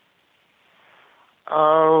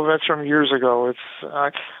 Oh, that's from years ago.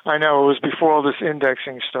 I know it was before all this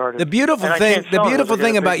indexing started. The beautiful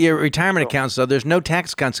thing about your retirement accounts, though, there's no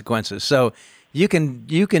tax consequences. So you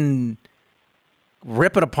can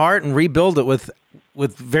rip it apart and rebuild it with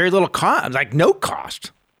very little cost, like no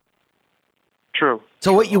cost. True.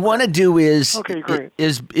 So what you want to do is great.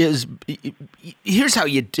 is here's how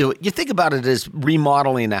you do it. You think about it as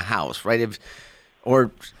remodeling a house, right?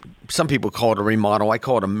 Or some people call it a remodel. I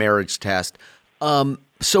call it a marriage test.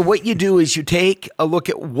 So what you do is you take a look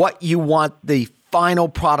at what you want the final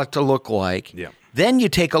product to look like. Yeah. Then you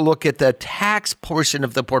take a look at the tax portion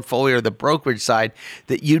of the portfolio, the brokerage side,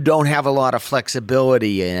 that you don't have a lot of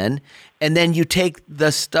flexibility in. And then you take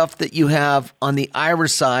the stuff that you have on the IRA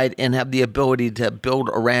side and have the ability to build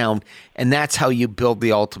around. And that's how you build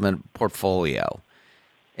the ultimate portfolio.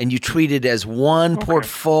 And you treat it as one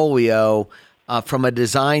portfolio from a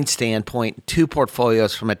design standpoint, two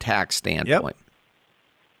portfolios from a tax standpoint. Yep.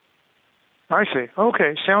 I see.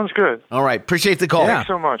 Okay, sounds good. All right. Appreciate the call. Thanks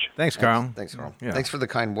so much. Thanks, Carl. Thanks, Carl. Yeah. Thanks for the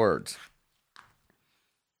kind words.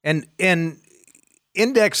 And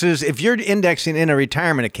indexes, if you're indexing in a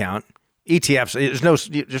retirement account, ETFs,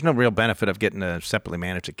 there's no real benefit of getting a separately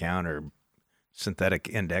managed account or synthetic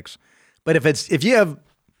index. But if you have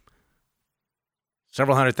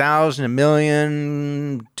several $100,000, $1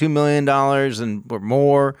 million, $2 million or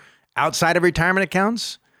more outside of retirement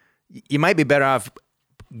accounts, you might be better off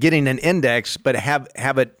getting an index, but have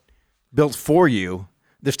it built for you.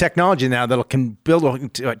 There's technology now that can build an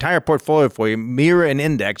entire portfolio for you, mirror an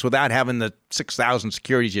index without having the 6,000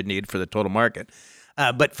 securities you need for the total market.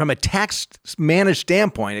 But from a tax managed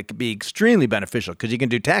standpoint, it could be extremely beneficial because you can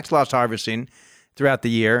do tax loss harvesting throughout the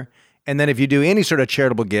year. And then if you do any sort of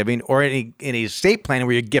charitable giving or any estate planning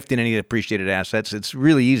where you're gifting any appreciated assets, it's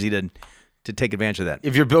really easy to take advantage of that.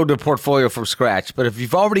 If you're building a portfolio from scratch. But if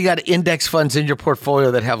you've already got index funds in your portfolio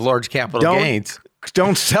that have large capital gains.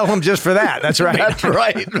 don't sell them just for that. That's right. That's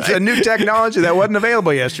right. It's a new technology that wasn't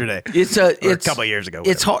available yesterday. It's a couple of years ago.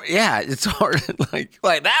 It's hard. Yeah, it's hard. like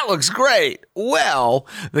that looks great. Well,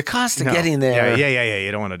 the cost of getting there. Yeah.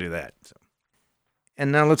 You don't want to do that. So.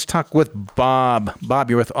 And now let's talk with Bob. Bob,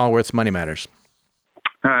 you're with Allworth's Money Matters.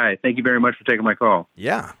 Hi. Thank you very much for taking my call.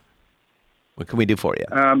 Yeah. What can we do for you?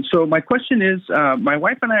 So my question is, my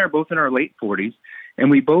wife and I are both in our late 40s,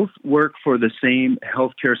 and we both work for the same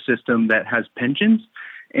healthcare system that has pensions,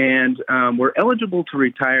 and we're eligible to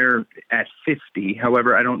retire at 50.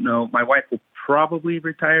 However, I don't know. My wife will probably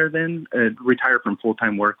retire then, retire from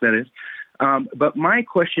full-time work, that is. But my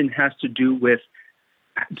question has to do with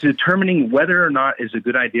determining whether or not it's a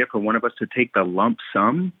good idea for one of us to take the lump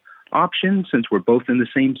sum option since we're both in the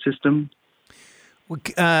same system.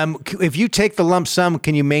 If you take the lump sum,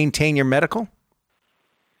 can you maintain your medical?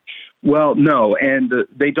 Well, no, and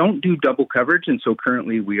they don't do double coverage, and so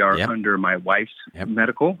currently we are under my wife's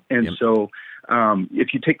medical, and so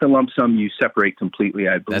if you take the lump sum, you separate completely,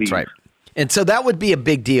 I believe. That's right. And so that would be a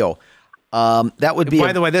big deal. That would be.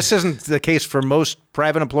 By the way, this isn't the case for most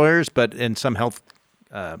private employers, but in some health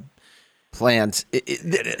plans.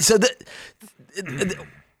 So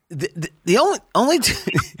the only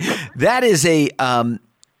that is a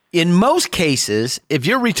in most cases, if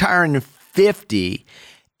you're retiring at 50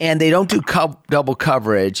 and they don't do double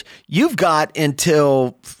coverage, you've got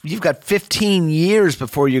 15 years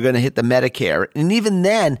before you're going to hit the Medicare, and even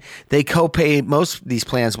then they copay. Most of these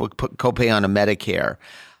plans will put copay on a Medicare.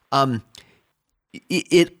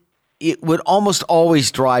 It would almost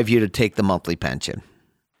always drive you to take the monthly pension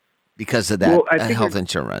because of that health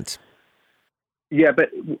insurance. Yeah, but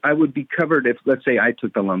I would be covered if, let's say, I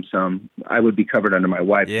took the lump sum. I would be covered under my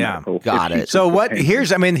wife's medical. Got it. So what? Here's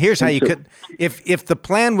how you could. If the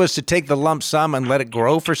plan was to take the lump sum and let it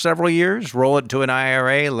grow for several years, roll it to an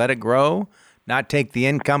IRA, let it grow, not take the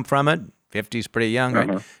income from it. 50 is pretty young,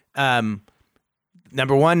 right?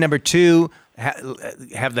 Number one, number two,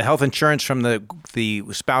 have the health insurance from the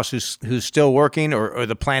spouse who's still working, or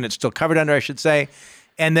the plan it's still covered under, I should say,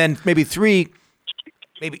 and then maybe three.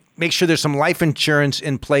 Maybe make sure there's some life insurance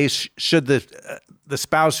in place should the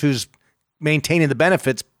spouse who's maintaining the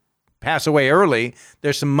benefits pass away early.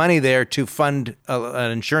 There's some money there to fund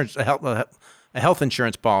a health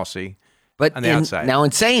insurance policy. But on the outside. Now,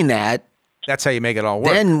 in saying that, that's how you make it all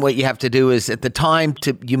work. Then what you have to do is at the time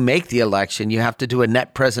you make the election, you have to do a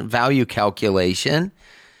net present value calculation.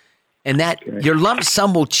 And that your lump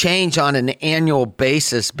sum will change on an annual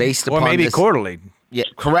basis based upon or maybe quarterly. Yeah,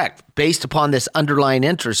 correct. Based upon this underlying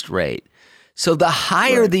interest rate. So the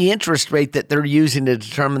higher the interest rate that they're using to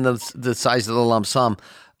determine the size of the lump sum,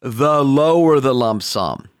 the lower the lump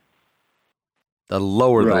sum. The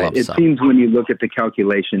lower the lump sum. It seems when you look at the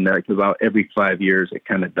calculation that about every 5 years it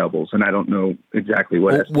kind of doubles, and I don't know exactly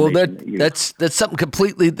what. Well, that's something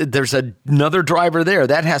completely. There's another driver there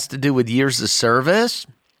that has to do with years of service,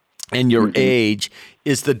 and your age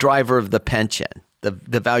is the driver of the pension, the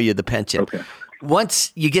value of the pension. Okay.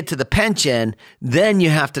 Once you get to the pension, then you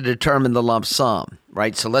have to determine the lump sum,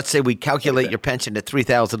 right? So let's say we calculate your pension at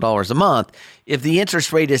 $3,000 a month. If the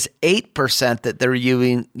interest rate is 8% that they're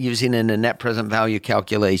using in a net present value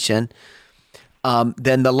calculation,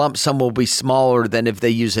 then the lump sum will be smaller than if they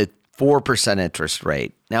use a 4% interest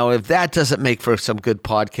rate. Now, if that doesn't make for some good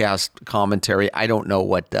podcast commentary, I don't know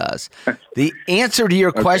what does. The answer to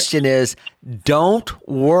your question is don't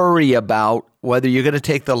worry about whether you're going to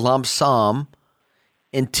take the lump sum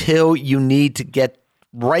until you need to get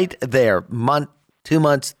right there, 2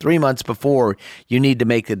 months, 3 months before you need to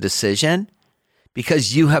make a decision,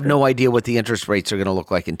 because you have no idea what the interest rates are going to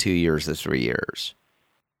look like in 2 years or 3 years.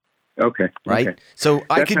 Okay. Right? Okay. So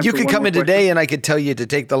you could come in today and I could tell you to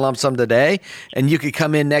take the lump sum today, and you could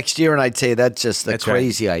come in next year and I'd say that's just a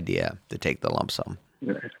crazy idea to take the lump sum.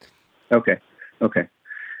 Okay. Okay.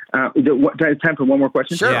 Time for one more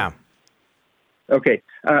question? Sure. Yeah. Okay,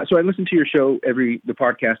 so I listen to your show the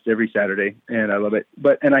podcast every Saturday, and I love it.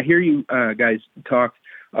 And I hear you guys talk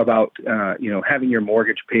about having your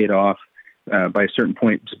mortgage paid off by a certain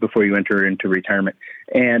point before you enter into retirement.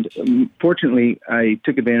 And fortunately, I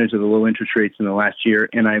took advantage of the low interest rates in the last year,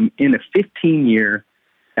 and I'm in a 15-year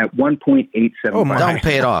at 1.875. Oh my! Don't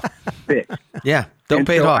pay it off. Fixed. Yeah, don't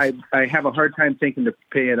pay it off. I have a hard time thinking to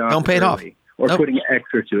pay it off. Don't pay it off. Or putting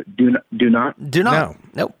extra to it. Do not. No.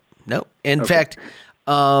 Nope. No. In fact,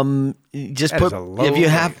 just put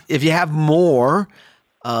if you have more,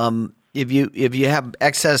 if you have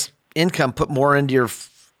excess income, put more into your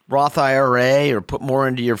Roth IRA or put more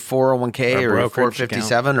into your 401k or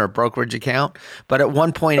 457 or brokerage account. But at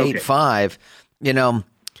 1.85,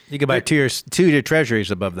 You can buy two-year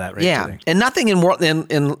treasuries above that rate Yeah, today. and nothing in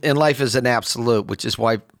life is an absolute, which is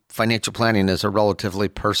why financial planning is a relatively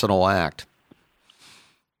personal act.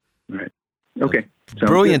 Right. Okay. Sounds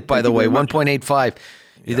Brilliant, good. by Thank the you way, very much. 1.85.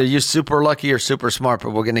 Either you're super lucky or super smart,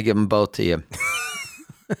 but we're going to give them both to you.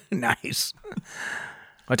 Nice.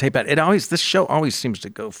 I'll tell you about it. This show always seems to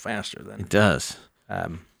go faster than It does.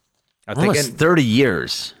 I'm Almost thinking 30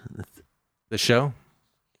 years. the show.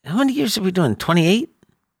 How many years are we doing? 28?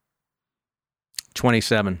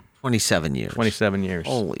 27 years. 27 years.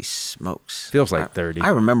 Holy smokes. Feels like 30. I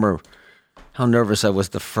remember how nervous I was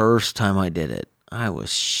the first time I did it. I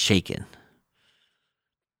was shaking.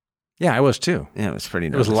 Yeah, I was too. Yeah, it was pretty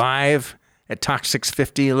It nervous. was live at Talk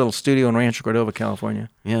 650, a little studio in Rancho Cordova, California.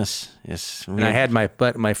 Yes. And I had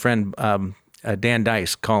my friend Dan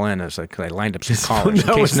Dice call in because I lined up some callers. in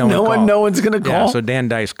no, case no one's going to Yeah, call. so Dan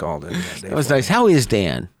Dice called in. That was nice. How is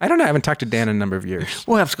Dan? I don't know. I haven't talked to Dan in a number of years.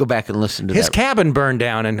 We'll have to go back and listen to His that. cabin burned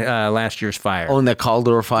down in last year's fire. Oh, in the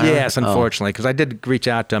Caldor fire? Yes, Oh. unfortunately, because I did reach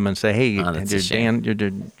out to him and say, "Hey, that's a shame.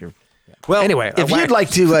 Dan, you're Well, Anyway, if you'd like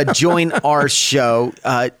to join our show,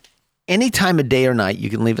 any time of day or night, you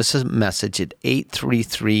can leave us a message at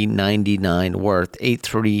 833-99-WORTH,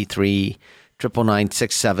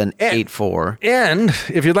 833-999-6784. And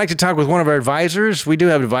if you'd like to talk with one of our advisors, we do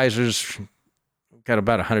have advisors. We've got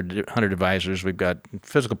about 100 advisors. We've got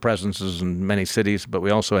physical presences in many cities, but we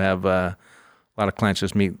also have a lot of clients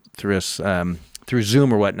just meet through us through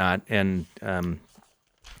Zoom or whatnot. And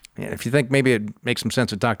if you think maybe it makes some sense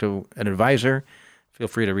to talk to an advisor, feel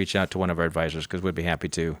free to reach out to one of our advisors because we'd be happy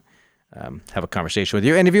to have a conversation with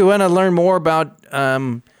you. And if you want to learn more about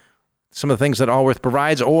some of the things that Allworth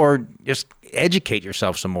provides, or just educate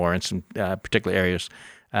yourself some more in some particular areas,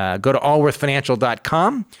 go to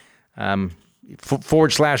allworthfinancial.com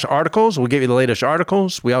 /articles. We'll give you the latest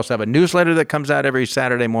articles. We also have a newsletter that comes out every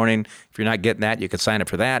Saturday morning. If you're not getting that, you can sign up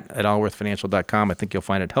for that at allworthfinancial.com. I think you'll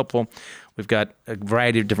find it helpful. We've got a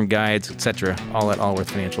variety of different guides, etc., all at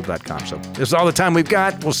allworthfinancial.com. So this is all the time we've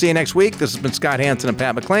got. We'll see you next week. This has been Scott Hanson and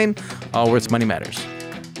Pat McClain. Allworth's Money Matters.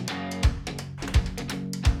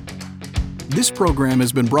 This program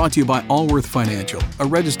has been brought to you by Allworth Financial, a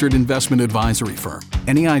registered investment advisory firm.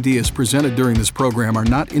 Any ideas presented during this program are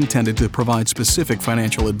not intended to provide specific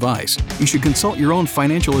financial advice. You should consult your own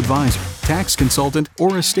financial advisor, tax consultant,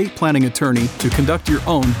 or estate planning attorney to conduct your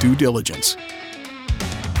own due diligence.